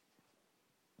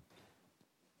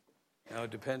Now,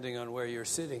 depending on where you're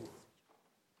sitting,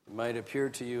 it might appear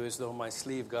to you as though my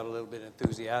sleeve got a little bit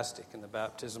enthusiastic in the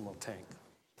baptismal tank.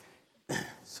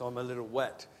 So I'm a little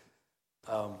wet.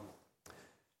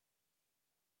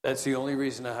 That's the only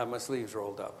reason I have my sleeves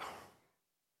rolled up.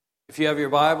 If you have your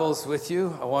Bibles with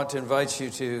you, I want to invite you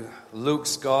to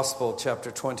Luke's Gospel, chapter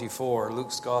 24.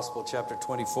 Luke's Gospel, chapter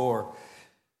 24.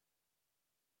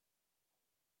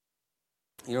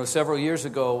 You know, several years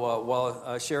ago,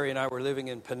 while Sherry and I were living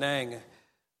in Penang,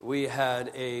 we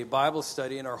had a Bible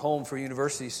study in our home for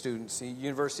university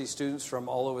students from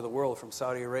all over the world, from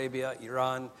Saudi Arabia,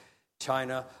 Iran,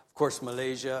 China, of course,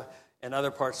 Malaysia, and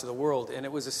other parts of the world. And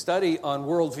it was a study on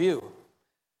worldview.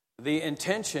 The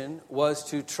intention was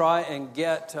to try and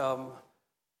get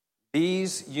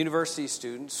these university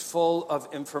students full of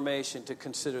information to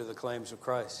consider the claims of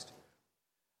Christ.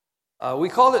 We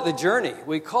called it the journey.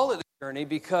 We call it the journey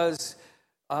because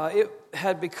it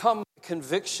had become a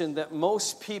conviction that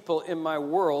most people in my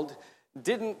world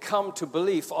didn't come to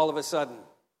belief all of a sudden.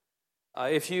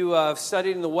 If you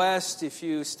studied in the West, if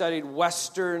you studied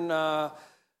Western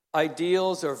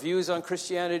ideals or views on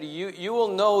Christianity, you will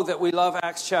know that we love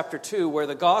Acts chapter 2, where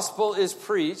the gospel is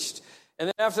preached, and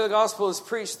then after the gospel is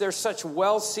preached, there's such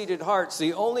well-seated hearts.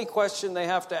 The only question they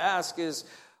have to ask is,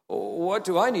 what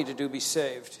do I need to do to be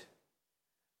saved?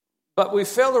 But we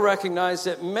fail to recognize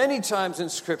that many times in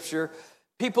Scripture,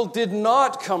 people did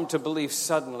not come to belief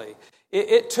suddenly.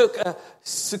 It took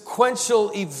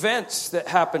sequential events that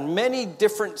happened, many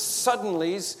different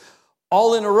suddenlies,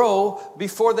 all in a row,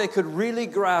 before they could really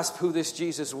grasp who this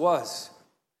Jesus was.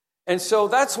 And so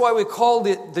that's why we called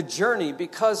it the journey,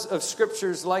 because of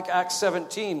scriptures like Acts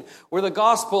 17, where the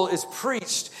gospel is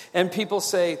preached and people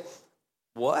say,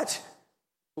 what?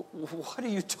 What are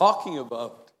you talking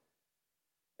about?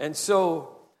 And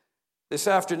so this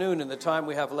afternoon, in the time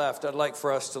we have left, I'd like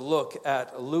for us to look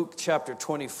at Luke chapter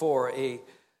 24, a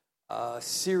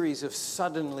series of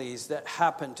suddenlies that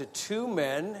happened to two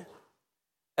men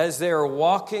as they are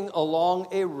walking along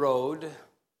a road,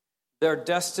 their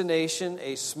destination,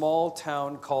 a small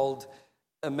town called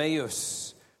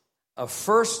Emmaus.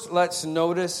 First, let's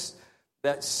notice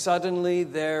that suddenly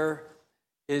there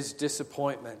is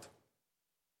disappointment.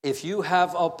 If you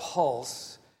have a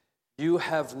pulse, you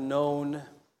have known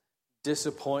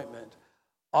disappointment.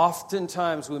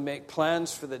 Oftentimes we make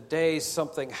plans for the day,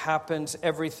 something happens,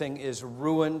 everything is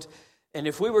ruined. And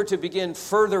if we were to begin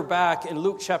further back in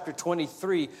Luke chapter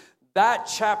 23, that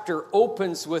chapter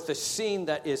opens with a scene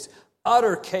that is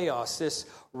utter chaos, this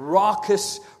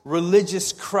raucous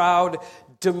religious crowd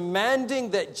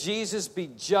demanding that Jesus be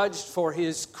judged for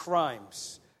his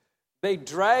crimes. They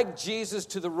dragged Jesus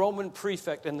to the Roman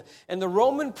prefect, and the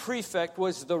Roman prefect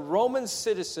was the Roman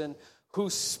citizen who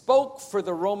spoke for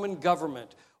the Roman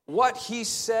government. What he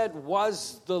said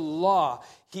was the law.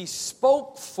 He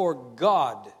spoke for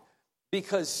God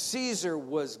because Caesar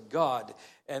was God.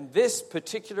 And this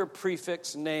particular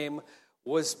prefect's name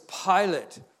was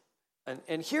Pilate.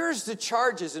 And here's the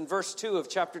charges in verse 2 of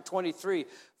chapter 23.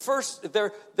 First,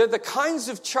 they're the kinds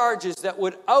of charges that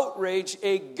would outrage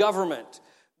a government.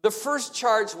 The first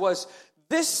charge was,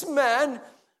 this man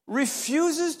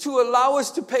refuses to allow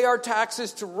us to pay our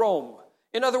taxes to Rome.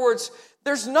 In other words,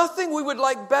 there's nothing we would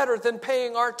like better than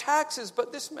paying our taxes,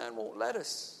 but this man won't let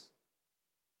us.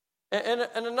 And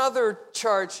another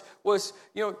charge was,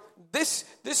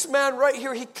 this man right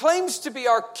here, he claims to be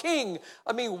our king.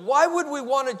 I mean, why would we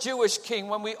want a Jewish king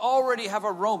when we already have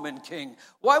a Roman king?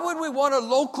 Why would we want a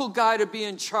local guy to be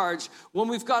in charge when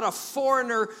we've got a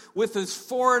foreigner with his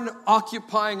foreign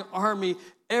occupying army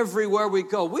everywhere we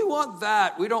go? We want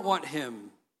that. We don't want him.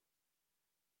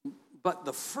 But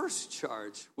the first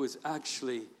charge was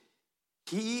actually,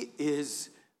 he is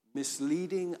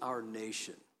misleading our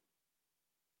nation.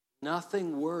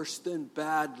 Nothing worse than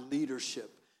bad leadership.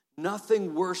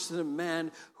 Nothing worse than a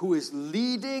man who is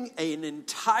leading an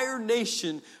entire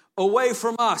nation away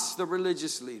from us, the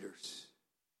religious leaders.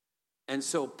 And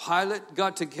so Pilate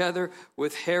got together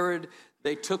with Herod.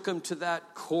 They took him to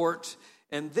that court.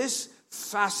 And this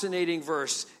fascinating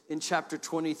verse in chapter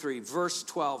 23, verse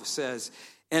 12 says,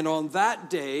 and on that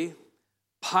day,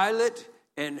 Pilate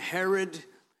and Herod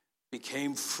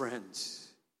became friends.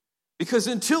 Because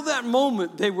until that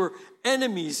moment, they were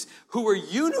enemies who were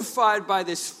unified by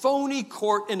this phony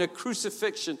court in a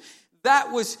crucifixion.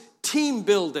 That was team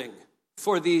building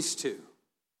for these two.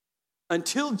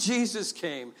 Until Jesus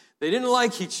came, they didn't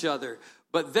like each other.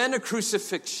 But then a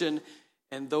crucifixion,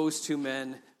 and those two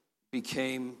men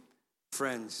became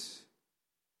friends.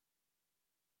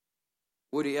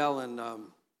 Woody Allen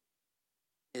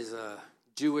is a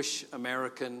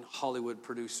Jewish-American Hollywood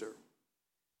producer.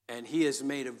 And he has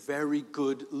made a very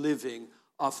good living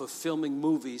off of filming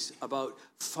movies about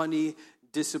funny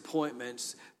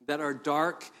disappointments that are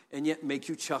dark and yet make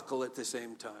you chuckle at the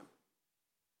same time.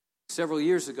 Several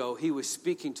years ago, he was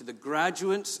speaking to the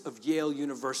graduates of Yale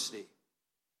University.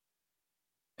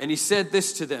 And he said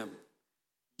this to them: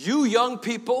 "You young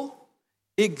people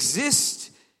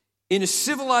exist in a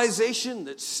civilization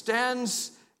that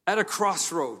stands at a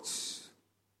crossroads.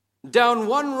 Down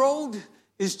one road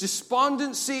is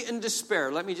despondency and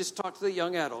despair." Let me just talk to the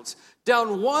young adults.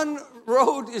 Down one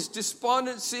road is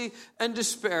despondency and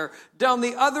despair. Down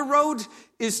the other road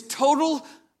is total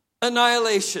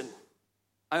annihilation.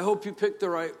 I hope you picked the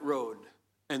right road.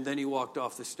 And then he walked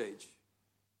off the stage.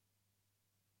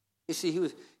 You see,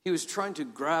 he was trying to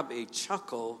grab a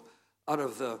chuckle out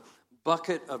of the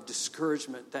bucket of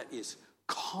discouragement that is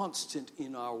constant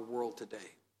in our world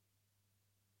today.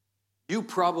 You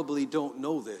probably don't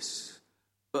know this,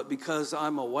 but because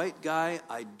I'm a white guy,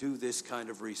 I do this kind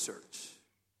of research.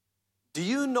 Do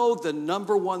you know the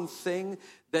number one thing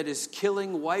that is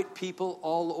killing white people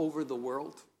all over the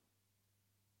world?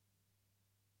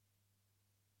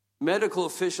 Medical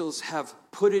officials have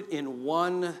put it in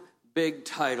one big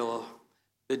title: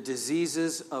 the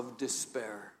diseases of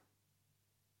despair.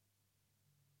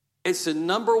 It's the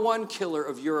number one killer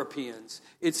of Europeans.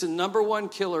 It's the number one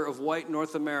killer of white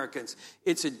North Americans.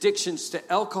 It's addictions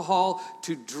to alcohol,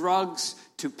 to drugs,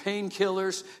 to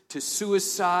painkillers, to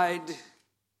suicide.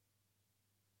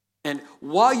 And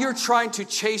while you're trying to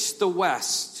chase the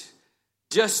West,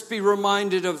 just be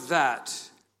reminded of that.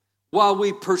 While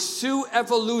we pursue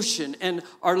evolution and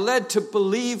are led to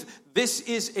believe this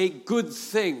is a good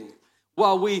thing,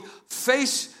 while we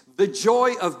face the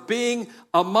joy of being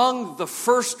among the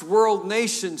first world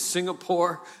nations,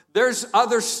 Singapore, there's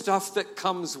other stuff that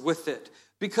comes with it.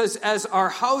 Because as our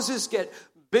houses get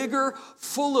bigger,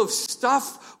 full of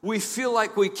stuff we feel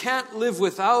like we can't live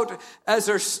without, as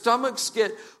our stomachs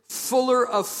get fuller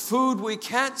of food we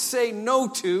can't say no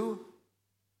to,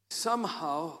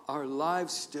 somehow our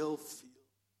lives still feel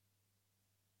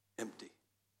empty.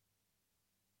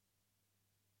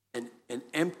 And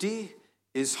empty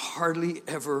is hardly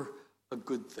ever a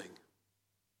good thing.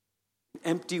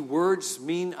 Empty words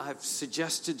mean I've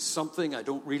suggested something I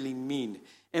don't really mean.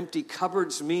 Empty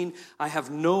cupboards mean I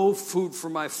have no food for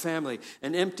my family.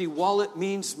 An empty wallet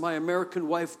means my American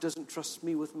wife doesn't trust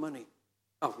me with money.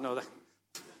 Oh, no,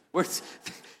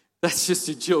 that's just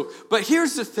a joke. But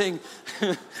here's the thing.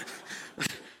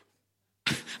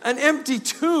 An empty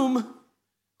tomb,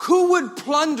 who would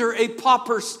plunder a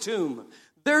pauper's tomb?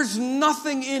 There's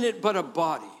nothing in it but a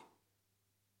body.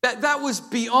 That was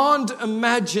beyond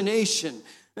imagination.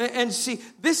 And see,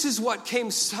 this is what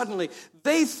came suddenly.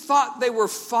 They thought they were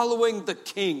following the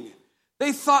king.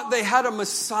 They thought they had a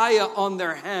Messiah on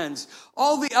their hands.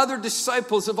 All the other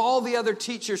disciples of all the other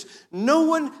teachers, no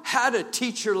one had a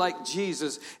teacher like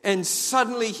Jesus. And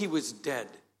suddenly he was dead.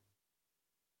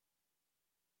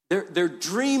 Their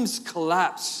dreams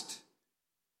collapsed.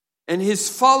 And his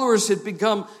followers had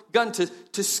begun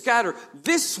to scatter.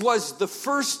 This was the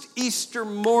first Easter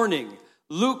morning,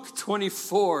 Luke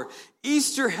 24.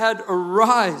 Easter had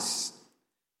arisen.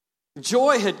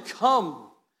 Joy had come,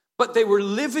 but they were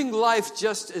living life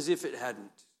just as if it hadn't.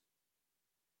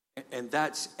 And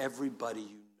that's everybody you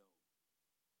know.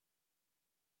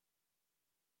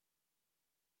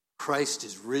 Christ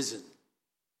is risen.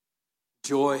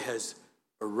 Joy has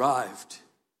arrived.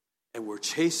 And we're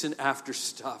chasing after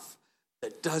stuff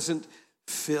that doesn't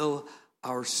fill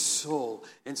our soul.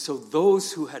 And so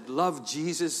those who had loved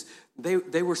Jesus,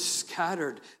 they were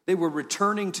scattered. They were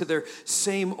returning to their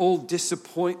same old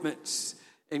disappointments.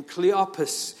 And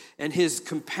Cleopas and his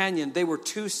companion, they were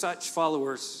two such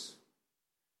followers.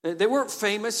 They weren't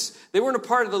famous. They weren't a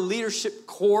part of the leadership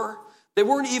corps. They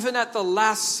weren't even at the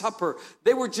Last Supper.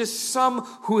 They were just some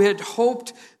who had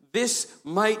hoped this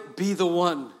might be the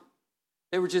one.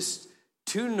 They were just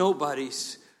two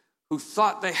nobodies who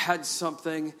thought they had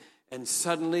something, and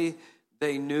suddenly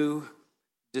they knew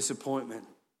disappointment.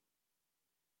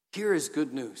 Here is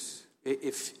good news.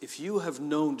 If you have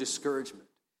known discouragement,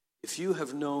 if you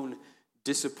have known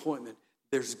disappointment,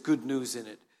 there's good news in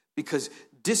it. Because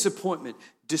disappointment,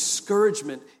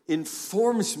 discouragement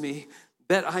informs me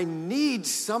that I need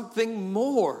something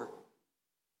more.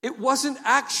 It wasn't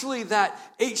actually that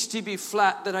HDB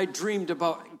flat that I dreamed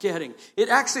about getting. It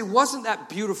actually wasn't that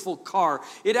beautiful car.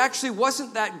 It actually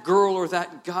wasn't that girl or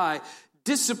that guy.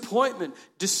 Disappointment,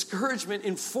 discouragement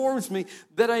informs me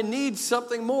that I need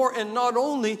something more. And not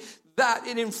only that,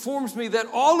 it informs me that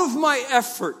all of my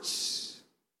efforts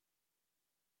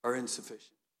are insufficient.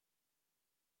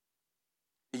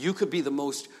 You could be the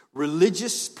most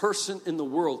religious person in the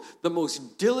world, the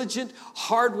most diligent,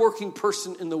 hardworking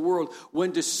person in the world.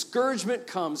 When discouragement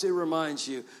comes, it reminds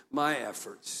you, my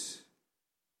efforts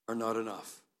are not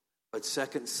enough. But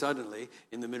second, suddenly,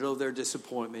 in the middle of their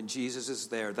disappointment, Jesus is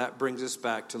there. That brings us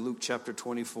back to Luke chapter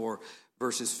 24,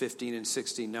 verses 15 and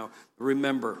 16. Now,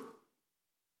 remember,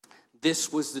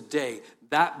 this was the day.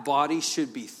 That body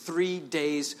should be 3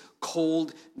 days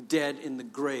cold, dead in the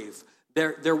grave.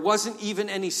 There wasn't even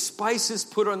any spices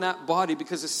put on that body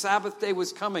because the Sabbath day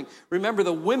was coming. Remember,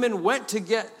 the women went to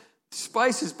get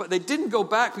spices, but they didn't go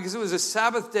back because it was a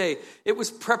Sabbath day. It was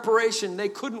preparation. They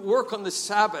couldn't work on the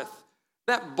Sabbath.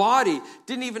 That body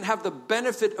didn't even have the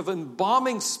benefit of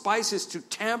embalming spices to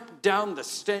tamp down the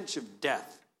stench of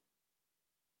death.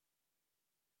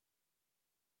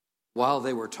 While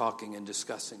they were talking and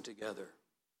discussing together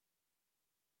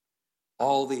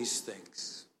all these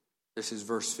things, this is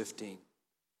verse 15.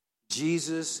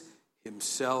 Jesus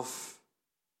himself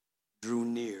drew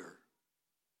near.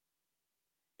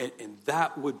 And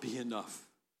that would be enough.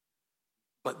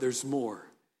 But there's more.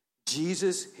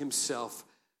 Jesus himself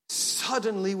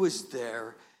suddenly was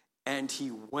there, and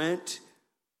he went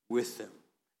with them.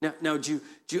 Now, do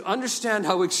you understand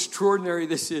how extraordinary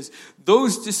this is?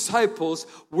 Those disciples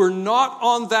were not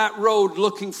on that road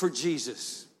looking for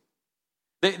Jesus.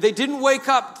 They didn't wake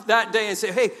up that day and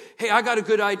say, hey, I got a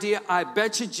good idea. I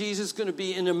bet you Jesus is going to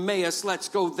be in Emmaus. Let's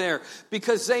go there.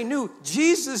 Because they knew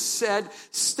Jesus said,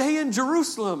 stay in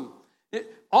Jerusalem.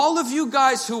 All of you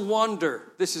guys who wander,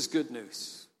 this is good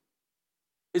news.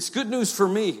 It's good news for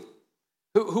me,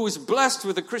 who was blessed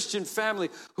with a Christian family,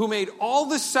 who made all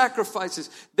the sacrifices.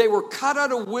 They were cut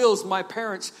out of wills, my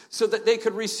parents, so that they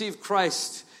could receive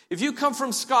Christ. If you come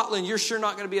from Scotland, you're sure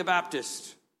not going to be a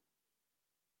Baptist.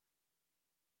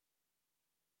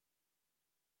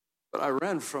 But I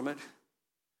ran from it.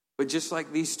 But just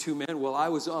like these two men, while I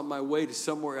was on my way to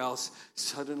somewhere else,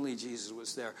 suddenly Jesus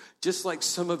was there. Just like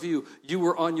some of you, you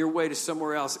were on your way to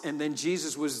somewhere else, and then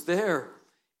Jesus was there.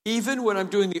 Even when I'm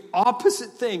doing the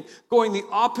opposite thing, going the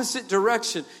opposite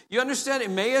direction. You understand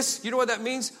Emmaus? You know what that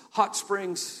means? Hot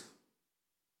springs.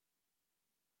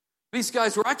 These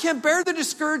guys were, I can't bear the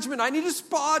discouragement. I need a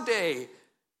spa day.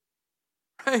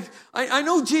 Right? I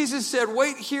know Jesus said,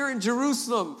 wait here in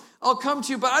Jerusalem. I'll come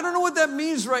to you. But I don't know what that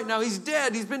means right now. He's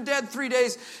dead. He's been dead 3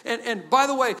 days. And by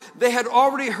the way, they had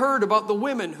already heard about the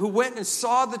women who went and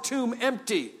saw the tomb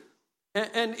empty.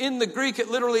 And in the Greek,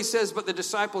 it literally says, but the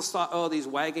disciples thought, oh, these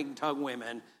wagging tongue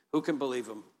women, who can believe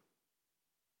them?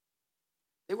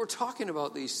 They were talking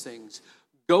about these things,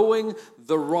 going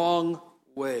the wrong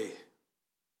way.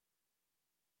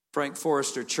 Frank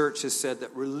Forrester Church has said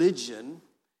that religion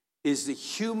is the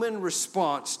human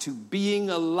response to being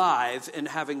alive and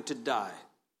having to die.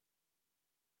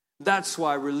 That's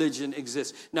why religion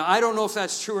exists. Now, I don't know if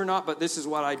that's true or not, but this is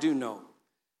what I do know.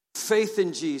 Faith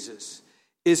in Jesus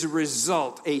is a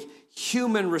result, a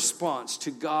human response to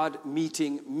God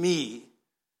meeting me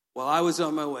while I was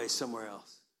on my way somewhere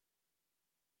else.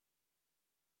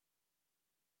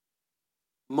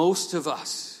 Most of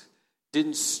us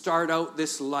didn't start out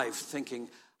this life thinking,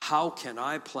 how can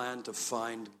I plan to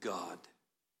find God?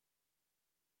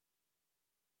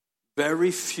 Very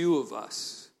few of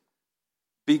us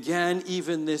began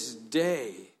even this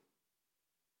day.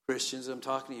 Christians, I'm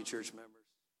talking to you, church members.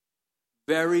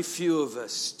 Very few of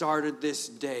us started this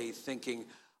day thinking,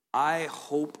 I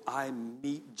hope I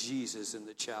meet Jesus in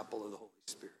the chapel of the Holy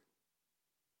Spirit.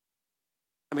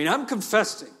 I mean, I'm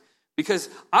confessing because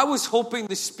I was hoping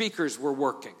the speakers were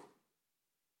working.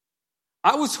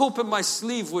 I was hoping my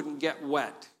sleeve wouldn't get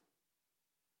wet.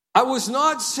 I was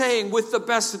not saying with the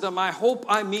best of them, I hope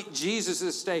I meet Jesus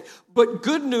this day. But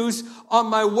good news, on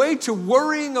my way to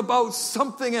worrying about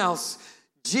something else,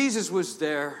 Jesus was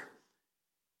there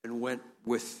and went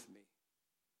with me.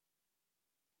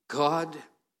 God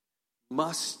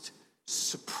must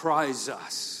surprise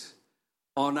us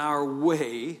on our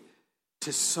way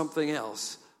to something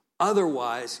else.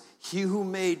 Otherwise, he who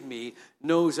made me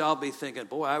knows I'll be thinking,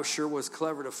 boy, I sure was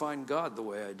clever to find God the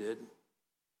way I did.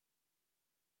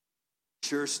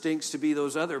 Sure stinks to be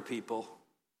those other people.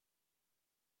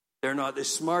 They're not as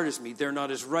smart as me. They're not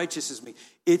as righteous as me.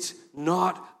 It's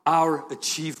not our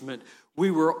achievement.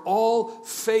 We were all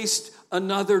faced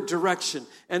another direction.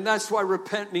 And that's why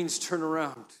repent means turn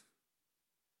around.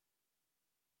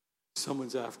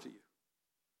 Someone's after you.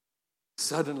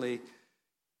 Suddenly,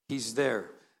 he's there.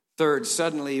 Third,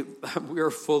 suddenly we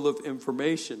are full of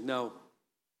information. Now,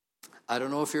 I don't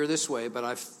know if you're this way, but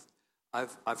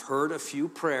I've heard a few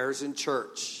prayers in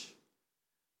church.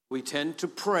 We tend to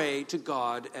pray to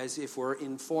God as if we're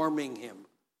informing him.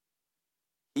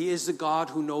 He is the God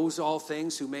who knows all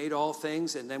things, who made all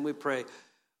things. And then we pray,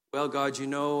 well, God,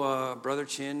 Brother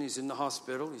Chin, he's in the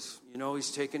hospital.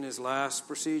 He's taking his last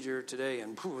procedure today.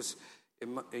 And,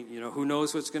 who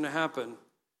knows what's going to happen?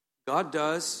 God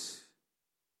does.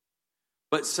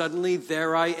 But suddenly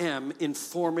there I am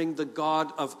informing the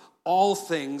God of all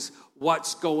things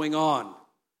what's going on.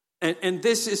 And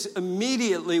this is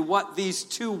immediately what these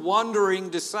two wandering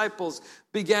disciples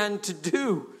began to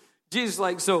do. Jesus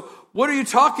like, so what are you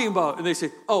talking about? And they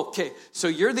say, okay, so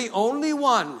you're the only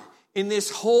one in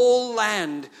this whole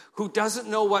land who doesn't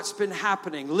know what's been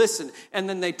happening. Listen. And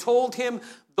then they told him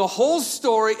the whole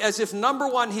story as if, number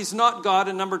one, he's not God,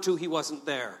 and number two, he wasn't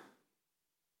there.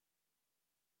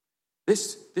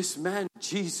 This man,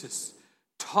 Jesus,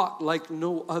 taught like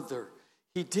no other.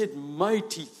 He did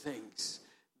mighty things.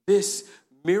 This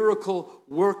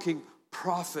miracle-working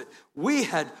prophet. We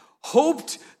had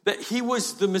hoped that he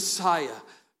was the Messiah,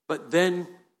 but then,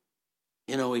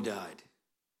 he died.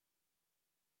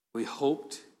 We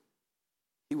hoped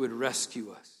he would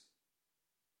rescue us.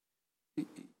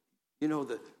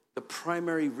 The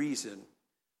primary reason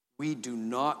we do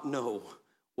not know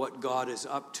what God is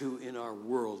up to in our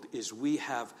world is we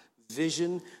have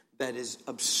vision that is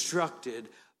obstructed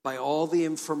by all the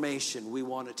information we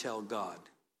want to tell God.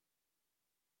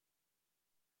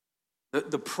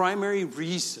 The primary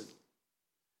reason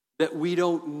that we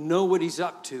don't know what he's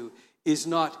up to is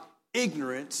not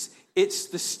ignorance. It's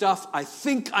the stuff I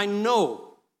think I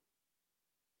know.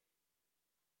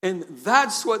 And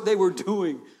that's what they were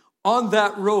doing on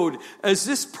that road as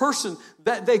this person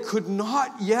that they could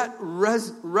not yet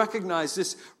recognize,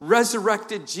 this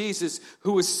resurrected Jesus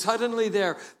who was suddenly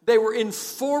there. They were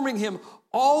informing him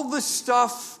all the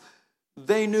stuff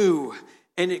they knew.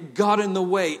 And it got in the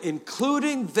way,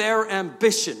 including their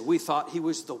ambition. We thought he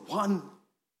was the one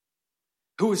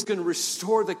who was going to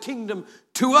restore the kingdom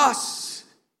to us.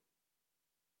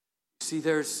 See,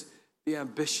 there's the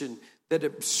ambition that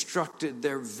obstructed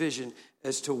their vision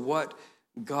as to what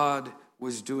God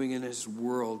was doing in his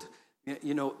world.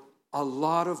 A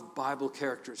lot of Bible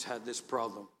characters had this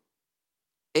problem.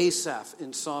 Asaph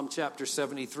in Psalm chapter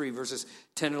 73, verses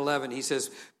 10 and 11, he says,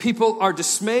 people are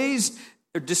dismayed,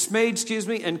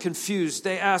 and confused.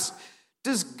 They ask,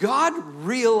 does God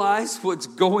realize what's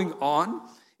going on?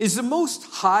 Is the Most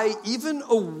High even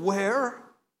aware?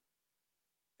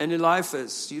 And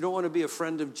Eliphaz, you don't want to be a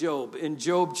friend of Job. In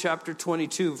Job chapter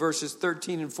 22, verses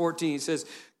 13 and 14, he says,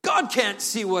 God can't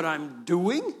see what I'm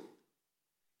doing.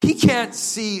 He can't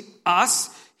see us.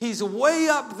 He's way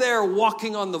up there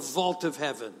walking on the vault of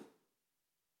heaven.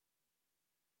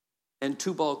 And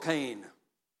Tubal-Cain,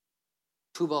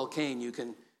 you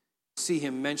can see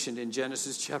him mentioned in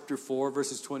Genesis chapter 4,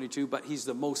 verses 22, but he's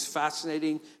the most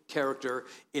fascinating character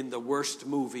in the worst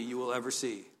movie you will ever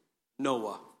see,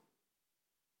 Noah.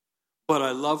 But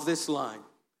I love this line.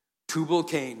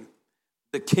 Tubal-Cain,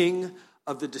 the king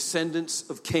of the descendants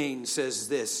of Cain, says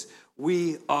this,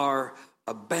 we are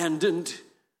abandoned,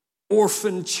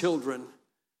 orphan children,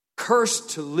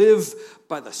 cursed to live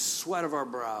by the sweat of our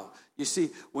brow. You see,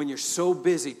 when you're so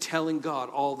busy telling God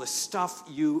all the stuff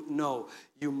you know,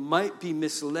 you might be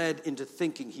misled into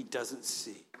thinking he doesn't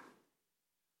see.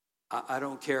 I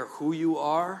don't care who you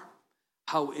are,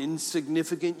 how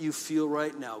insignificant you feel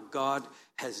right now. God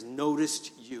has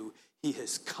noticed you. He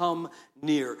has come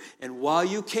near. And while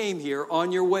you came here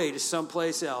on your way to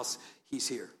someplace else, he's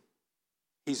here.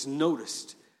 He's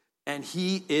noticed. And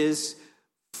he is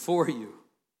for you.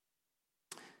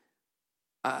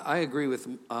 I agree with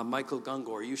Michael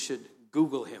Gungor. You should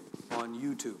Google him on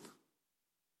YouTube.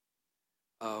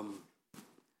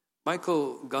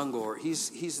 Michael Gungor,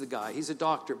 he's the guy. He's a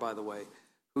doctor, by the way,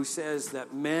 who says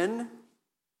that men,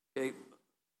 okay,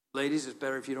 ladies, it's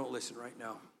better if you don't listen right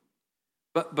now.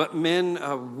 But men,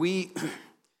 we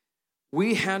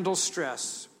handle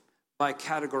stress by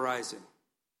categorizing.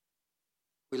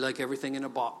 We like everything in a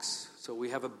box. So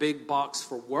we have a big box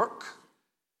for work,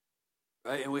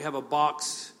 right? And we have a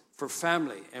box for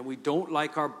family. And we don't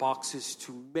like our boxes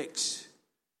to mix.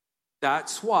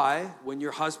 That's why when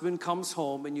your husband comes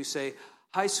home and you say,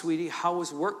 hi, sweetie, how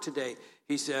was work today?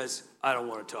 He says, I don't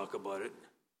want to talk about it.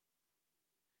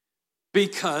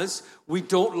 Because we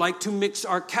don't like to mix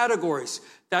our categories.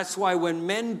 That's why when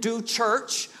men do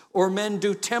church or men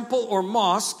do temple or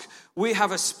mosque, we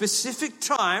have a specific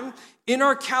time in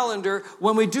our calendar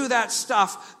when we do that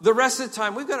stuff. The rest of the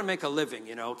time, we've got to make a living,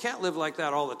 Can't live like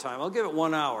that all the time. I'll give it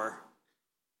 1 hour.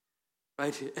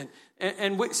 Right?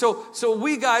 And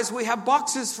we guys, we have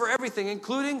boxes for everything,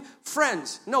 including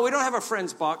friends. No, we don't have a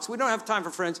friends box. We don't have time for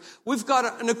friends. We've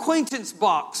got an acquaintance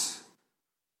box.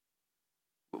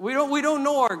 We don't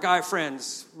know our guy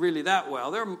friends really that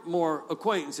well. They're more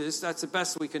acquaintances. That's the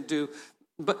best we can do.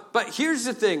 But here's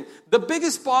the thing. The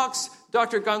biggest box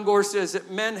Dr. Gungor says that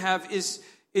men have is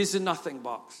a nothing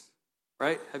box.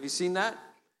 Right? Have you seen that?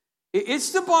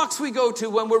 It's the box we go to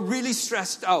when we're really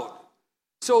stressed out.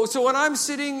 So when I'm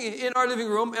sitting in our living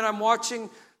room and I'm watching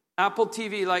Apple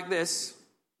TV like this,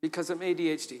 because I'm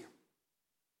ADHD.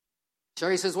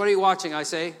 Sherry says, "What are you watching?" I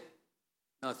say,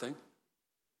 "Nothing."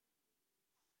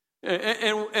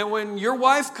 And when your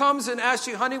wife comes and asks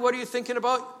you, "Honey, what are you thinking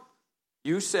about?"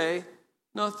 You say,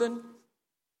 "Nothing."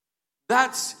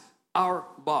 That's our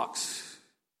box.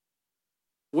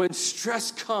 When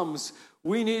stress comes,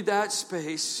 we need that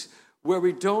space where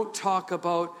we don't talk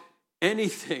about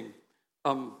anything.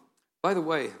 By the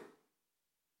way,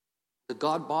 the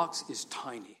God box is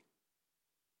tiny.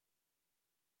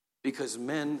 Because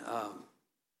men,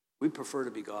 we prefer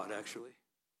to be God, actually.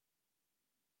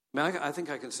 I think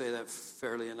I can say that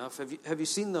fairly enough. Have you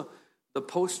seen the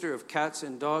poster of cats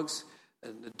and dogs,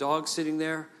 and the dog sitting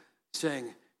there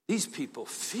saying, "These people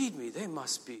feed me, they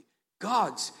must be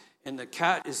gods." And the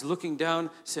cat is looking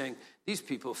down saying, "These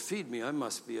people feed me, I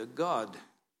must be a god."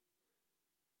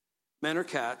 Men are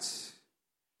cats.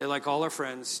 They like all our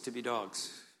friends to be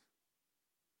dogs,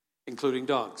 including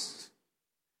dogs,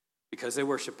 because they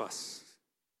worship us.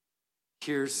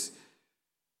 Here's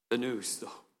the news,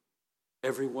 though.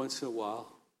 Every once in a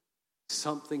while,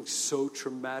 something so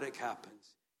traumatic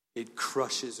happens, it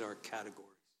crushes our categories.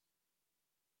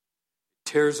 It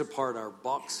tears apart our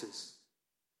boxes.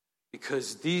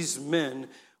 Because these men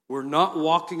were not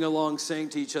walking along saying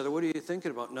to each other, "What are you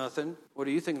thinking about?" "Nothing." "What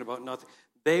are you thinking about?" "Nothing."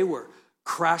 They were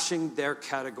crashing their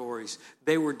categories.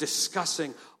 They were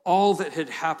discussing all that had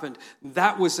happened.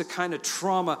 That was the kind of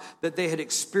trauma that they had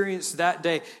experienced that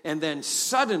day. And then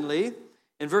suddenly,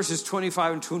 in verses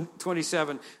 25 and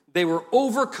 27, they were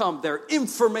overcome. Their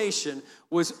information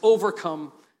was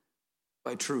overcome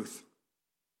by truth.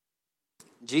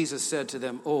 Jesus said to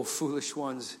them, "O foolish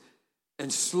ones,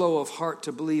 and slow of heart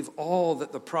to believe all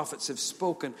that the prophets have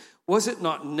spoken. Was it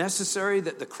not necessary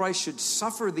that the Christ should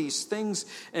suffer these things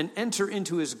and enter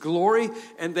into his glory?"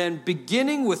 And then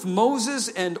beginning with Moses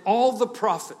and all the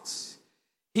prophets,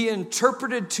 he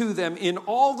interpreted to them in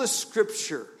all the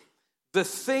scripture the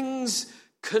things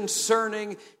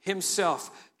concerning himself.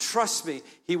 Trust me,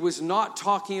 he was not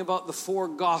talking about the 4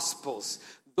 Gospels.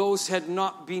 Those had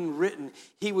not been written.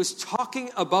 He was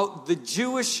talking about the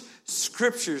Jewish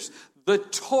scriptures, the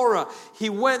Torah. He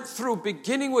went through,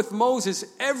 beginning with Moses,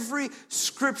 every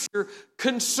scripture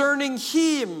concerning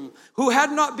him, who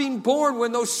had not been born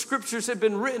when those scriptures had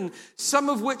been written, some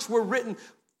of which were written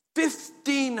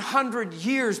 1,500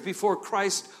 years before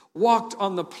Christ walked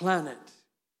on the planet.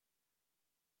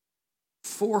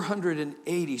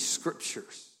 480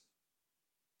 scriptures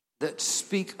that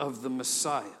speak of the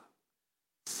Messiah.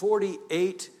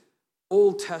 48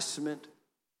 Old Testament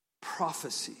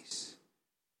prophecies.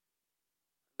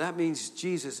 That means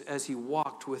Jesus, as he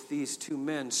walked with these 2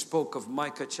 men, spoke of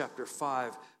Micah chapter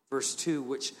 5, verse 2,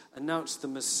 which announced the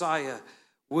Messiah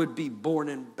would be born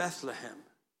in Bethlehem.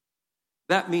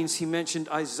 That means he mentioned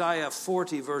Isaiah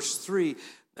 40, verse 3,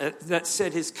 that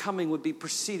said his coming would be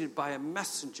preceded by a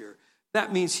messenger.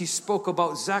 That means he spoke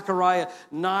about Zechariah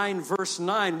 9, verse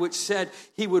 9, which said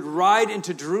he would ride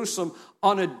into Jerusalem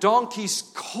on a donkey's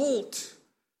colt.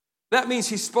 That means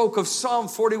he spoke of Psalm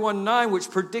 41:9,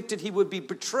 which predicted he would be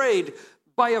betrayed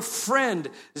by a friend.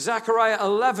 Zechariah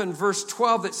 11, verse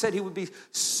 12, that said he would be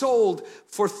sold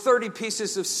for 30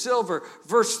 pieces of silver.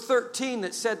 Verse 13,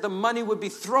 that said the money would be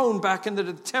thrown back into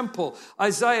the temple.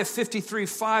 Isaiah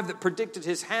 53:5, that predicted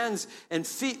his hands and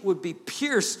feet would be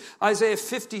pierced. Isaiah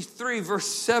 53, verse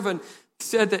 7,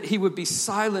 said that he would be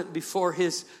silent before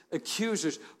his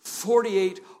accusers.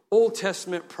 48 Old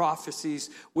Testament prophecies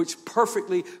which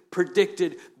perfectly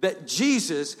predicted that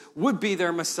Jesus would be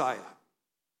their Messiah.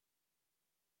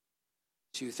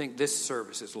 Do you think this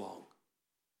service is long?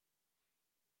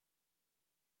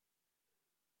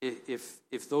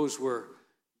 If those were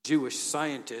Jewish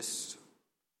scientists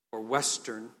or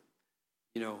Western,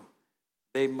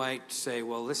 they might say,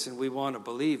 "Well, listen, we want to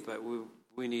believe, but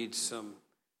we need some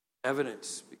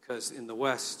evidence, because in the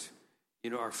West,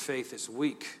 our faith is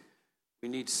weak. We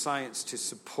need science to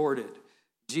support it."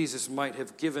 Jesus might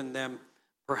have given them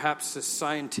perhaps a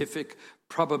scientific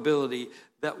probability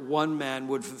that one man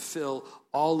would fulfill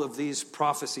all of these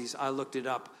prophecies. I looked it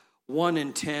up. 1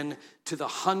 in 10 to the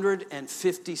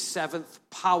 157th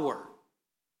power.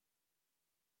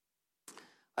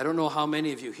 I don't know how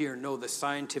many of you here know the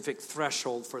scientific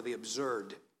threshold for the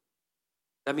absurd.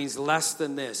 That means less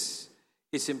than this,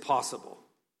 it's impossible.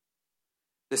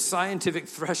 The scientific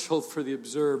threshold for the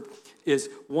observed is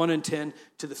 1 in 10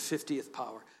 to the 50th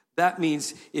power. That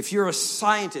means if you're a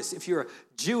scientist, if you're a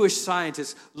Jewish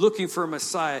scientist looking for a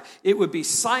Messiah, it would be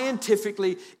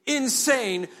scientifically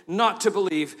insane not to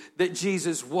believe that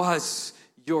Jesus was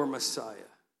your Messiah.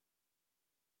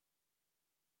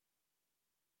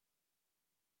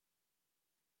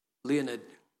 Leonid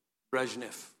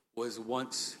Brezhnev was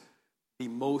once the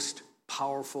most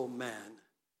powerful man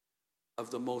of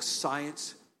the most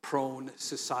science-prone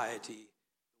society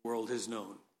the world has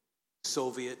known,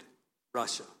 Soviet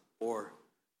Russia, or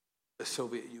the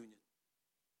Soviet Union.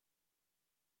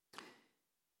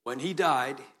 When he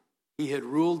died, he had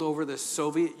ruled over the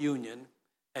Soviet Union,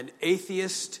 an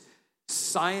atheist,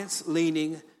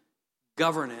 science-leaning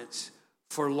governance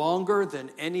for longer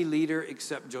than any leader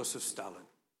except Joseph Stalin.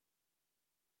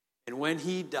 And when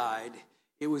he died,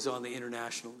 it was on the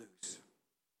international news.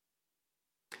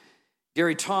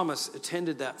 Gary Thomas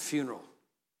attended that funeral,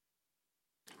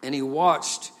 and he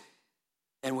watched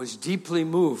and was deeply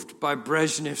moved by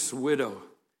Brezhnev's widow.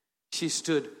 She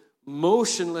stood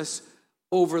motionless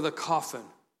over the coffin,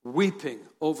 weeping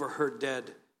over her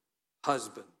dead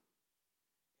husband.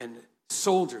 And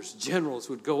soldiers, generals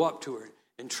would go up to her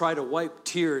and try to wipe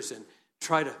tears and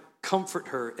try to comfort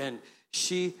her. And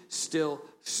she still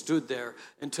stood there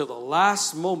until the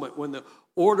last moment when the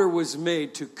order was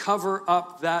made to cover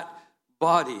up that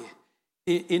body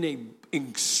in an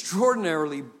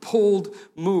extraordinarily bold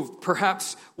move,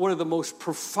 perhaps one of the most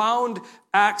profound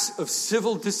acts of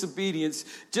civil disobedience.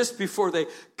 Just before they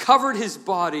covered his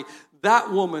body,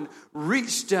 that woman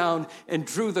reached down and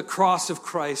drew the cross of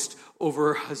Christ over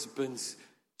her husband's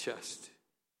chest,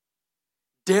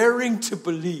 daring to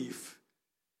believe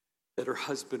that her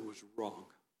husband was wrong.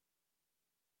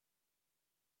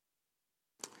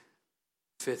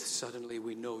 Fifth, suddenly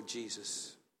we know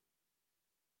Jesus.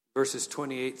 Verses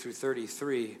 28 through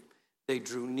 33, they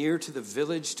drew near to the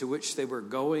village to which they were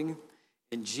going,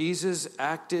 and Jesus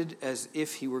acted as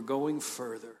if he were going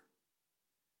further.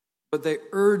 But they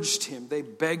urged him, they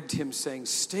begged him, saying,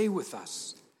 "Stay with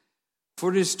us, for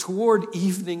it is toward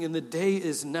evening, and the day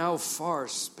is now far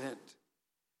spent."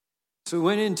 So he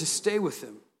went in to stay with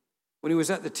them. When he was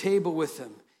at the table with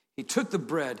them, he took the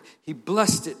bread, he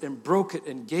blessed it and broke it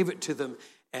and gave it to them,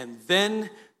 and then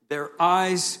their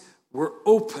eyes were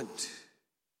opened.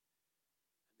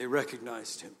 They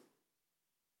recognized him.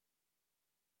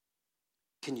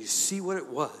 Can you see what it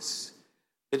was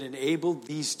that enabled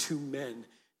these two men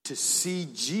to see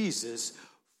Jesus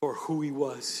for who he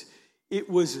was? It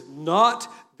was not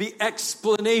the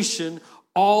explanation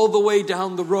all the way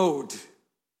down the road.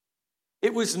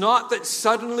 It was not that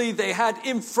suddenly they had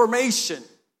information.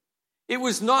 It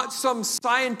was not some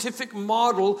scientific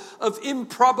model of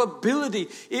improbability.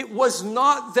 It was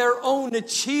not their own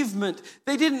achievement.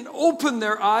 They didn't open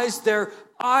their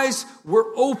eyes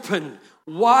were open.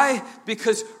 Why?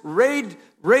 Because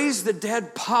raise the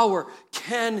dead power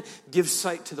can give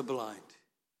sight to the blind.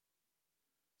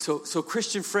 So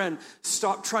Christian friend,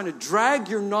 stop trying to drag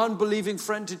your non-believing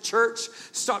friend to church.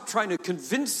 Stop trying to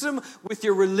convince them with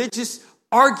your religious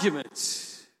arguments.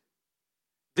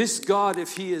 This God,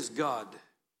 if he is God,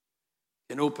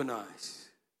 can open eyes.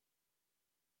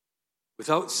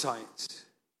 Without science,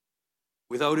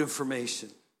 without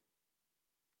information.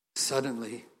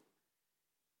 Suddenly,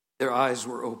 their eyes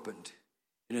were opened.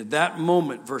 And at that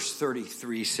moment, verse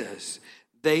 33 says,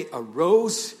 they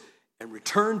arose and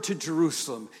returned to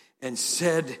Jerusalem and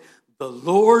said, "The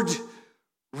Lord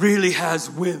really has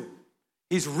women.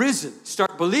 He's risen."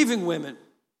 Start believing, women.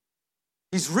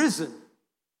 He's risen.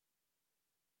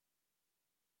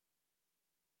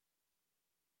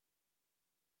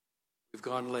 We've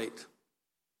gone late.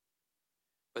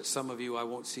 But some of you I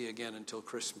won't see again until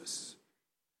Christmas.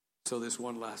 So this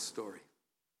one last story.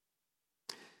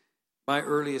 My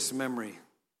earliest memory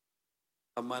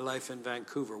of my life in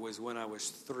Vancouver was when I was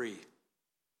 3.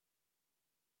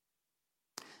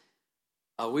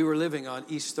 We were living on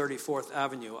East 34th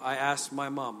Avenue. I asked my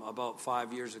mom about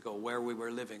 5 years ago where we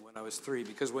were living when I was 3,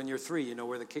 because when you're 3, you know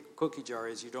where the cookie jar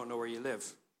is. You don't know where you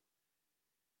live.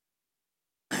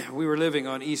 We were living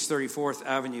on East 34th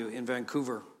Avenue in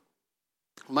Vancouver.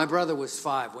 My brother was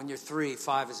 5. When you're 3,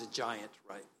 5 is a giant,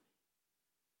 right?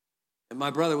 And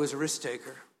my brother was a risk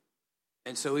taker.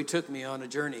 And so he took me on a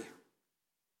journey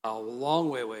a long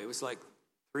way away. It was like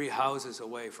 3 houses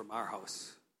away from our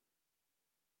house.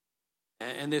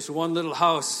 And this one little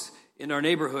house in our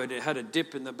neighborhood, it had a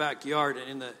dip in the backyard.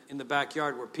 And in the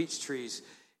backyard were peach trees.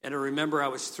 And I remember I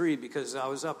was 3 because I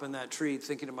was up in that tree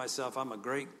thinking to myself, I'm a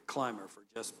great climber for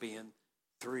just being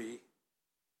 3.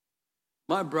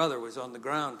 My brother was on the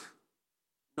ground,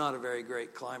 not a very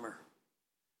great climber.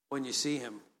 When you see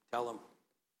him, tell him.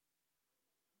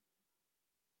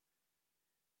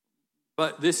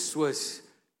 But this was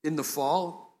in the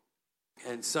fall,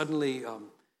 and suddenly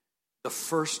the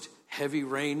first heavy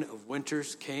rain of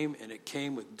winters came, and it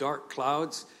came with dark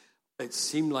clouds. It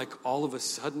seemed like all of a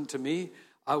sudden to me,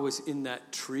 I was in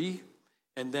that tree,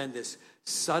 and then this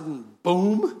sudden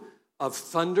boom of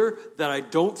thunder that I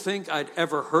don't think I'd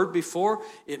ever heard before.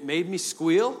 It made me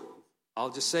squeal. I'll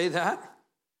just say that.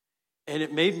 And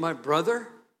it made my brother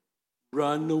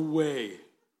run away.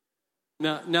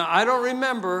 Now, I don't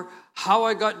remember how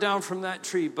I got down from that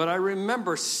tree, but I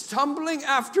remember stumbling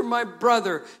after my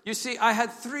brother. You see, I had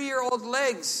 3-year-old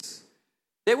legs.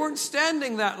 They weren't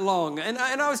standing that long, and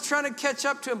I was trying to catch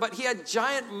up to him, but he had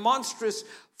giant, monstrous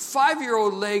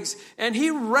 5-year-old legs, and he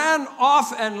ran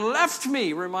off and left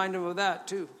me. Remind him of that,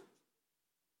 too.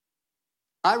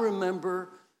 I remember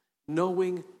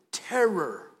knowing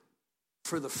terror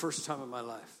for the first time in my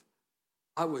life.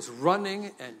 I was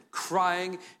running and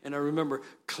crying, and I remember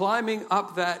climbing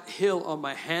up that hill on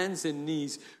my hands and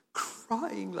knees,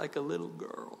 crying like a little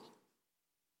girl.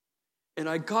 And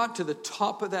I got to the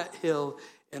top of that hill,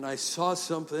 and I saw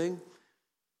something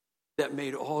that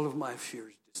made all of my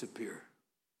fears disappear.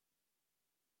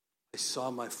 I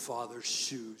saw my father's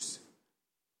shoes.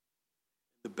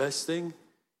 The best thing,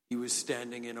 he was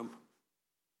standing in them.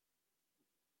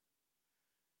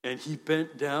 And he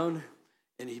bent down,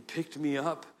 and he picked me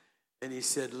up, and he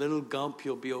said, "Little Gump,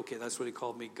 you'll be okay." That's what he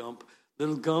called me, Gump.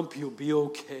 "Little Gump, you'll be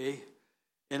okay."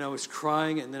 And I was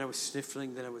crying, and then I was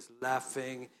sniffling, then I was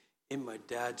laughing in my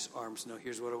dad's arms. Now,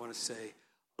 here's what I want to say.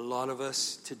 A lot of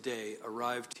us today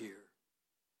arrived here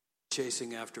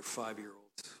chasing after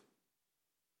 5-year-olds.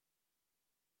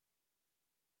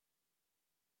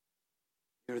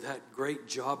 You know, that great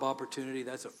job opportunity,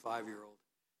 that's a 5-year-old.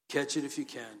 Catch it if you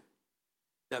can.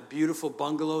 That beautiful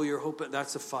bungalow you're hoping,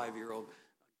 that's a 5-year-old.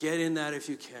 Get in that if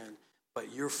you can.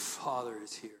 But your Father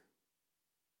is here.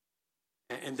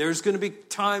 And there's going to be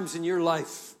times in your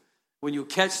life when you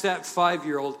catch that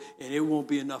 5-year-old and it won't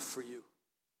be enough for you.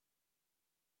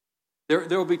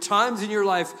 There will be times in your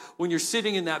life when you're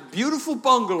sitting in that beautiful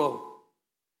bungalow,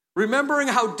 remembering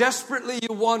how desperately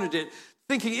you wanted it,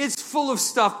 thinking it's full of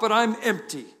stuff, but I'm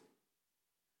empty.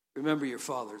 Remember, your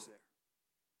Father's there.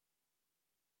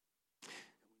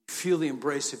 Feel the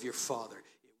embrace of your Father.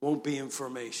 It won't be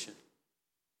information.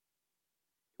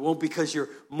 It won't because you're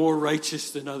more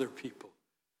righteous than other people.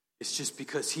 It's just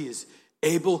because he is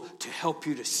able to help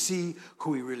you to see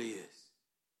who he really is.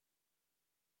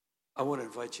 I want to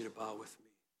invite you to bow with me.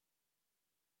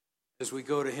 As we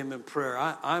go to him in prayer,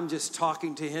 I'm just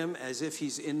talking to him as if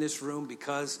he's in this room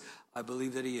because I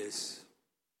believe that he is.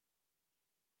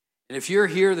 And if you're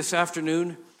here this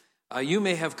afternoon, you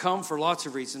may have come for lots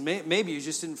of reasons. Maybe you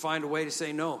just didn't find a way to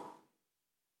say no.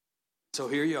 So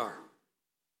here you are.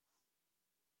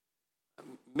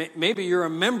 Maybe you're a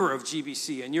member of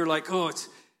GBC and you're like, oh,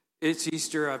 it's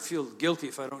Easter. I feel guilty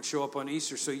if I don't show up on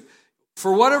Easter. So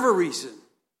for whatever reason,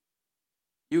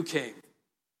 you came.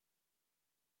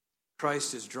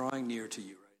 Christ is drawing near to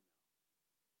you right now.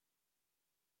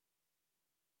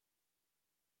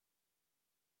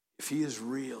 If he is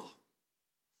real,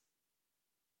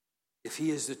 if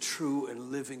he is the true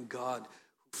and living God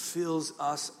who fills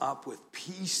us up with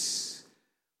peace,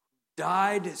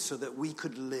 died so that we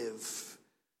could live,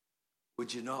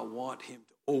 would you not want him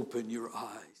to open your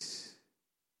eyes,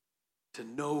 to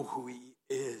know who he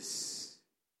is,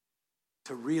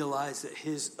 to realize that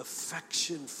his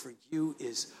affection for you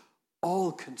is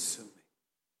all-consuming,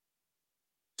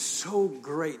 so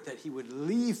great that he would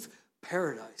leave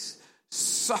paradise,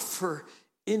 suffer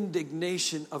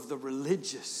indignation of the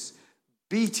religious,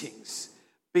 beatings,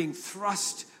 being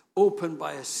thrust open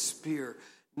by a spear,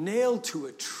 nailed to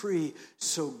a tree.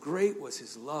 So great was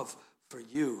his love for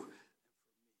you.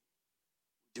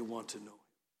 Would you want to know him?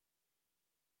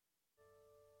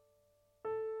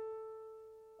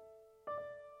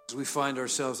 As we find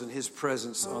ourselves in his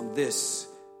presence on this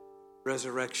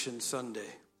Resurrection Sunday,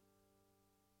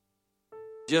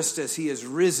 just as he has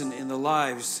risen in the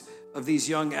lives of these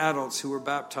young adults who were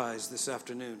baptized this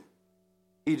afternoon,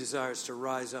 he desires to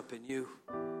rise up in you,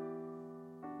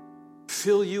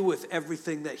 fill you with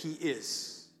everything that he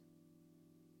is: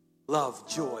 love,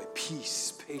 joy,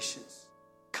 peace, patience,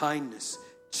 kindness,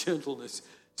 gentleness,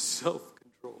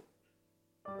 self-control,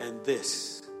 and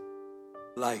this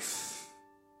life,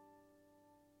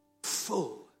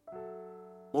 full,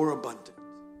 more abundant.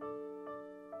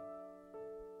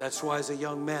 That's why as a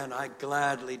young man, I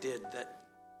gladly did that,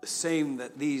 the same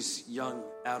that these young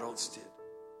adults did.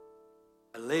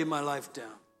 I lay my life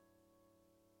down,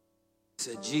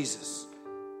 said, Jesus,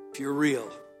 if you're real,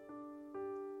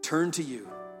 turn to you.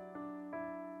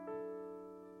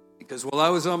 Because while I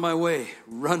was on my way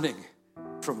running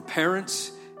from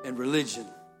parents and religion,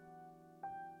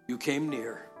 you came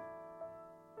near,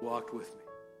 walked with me.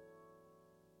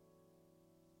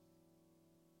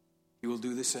 He will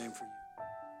do the same for you.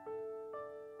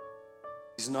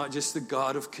 He's not just the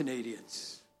God of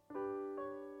Canadians.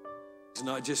 He's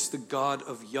not just the God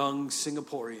of young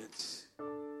Singaporeans.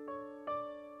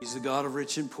 He's the God of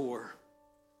rich and poor,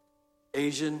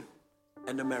 Asian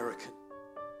and American,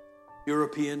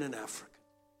 European and African.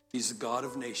 He's the God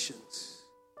of nations.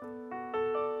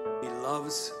 He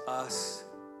loves us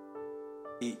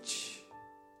each,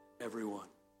 every one.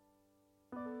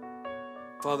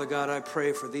 Father God, I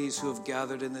pray for these who have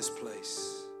gathered in this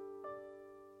place.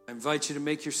 I invite you to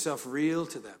make yourself real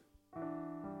to them.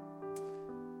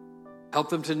 Help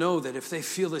them to know that if they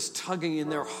feel this tugging in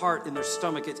their heart, in their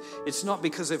stomach, it's not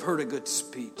because they've heard a good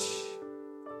speech.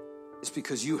 It's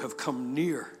because you have come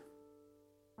near.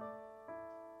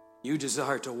 You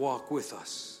desire to walk with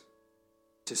us,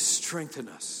 to strengthen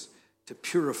us, to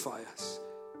purify us,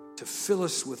 to fill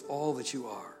us with all that you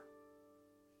are,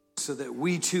 so that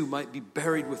we too might be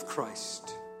buried with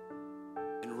Christ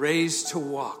and raised to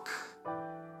walk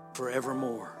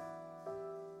forevermore.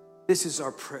 This is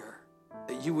our prayer,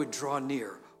 that you would draw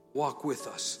near, walk with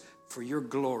us for your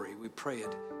glory. We pray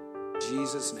it in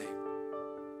Jesus' name.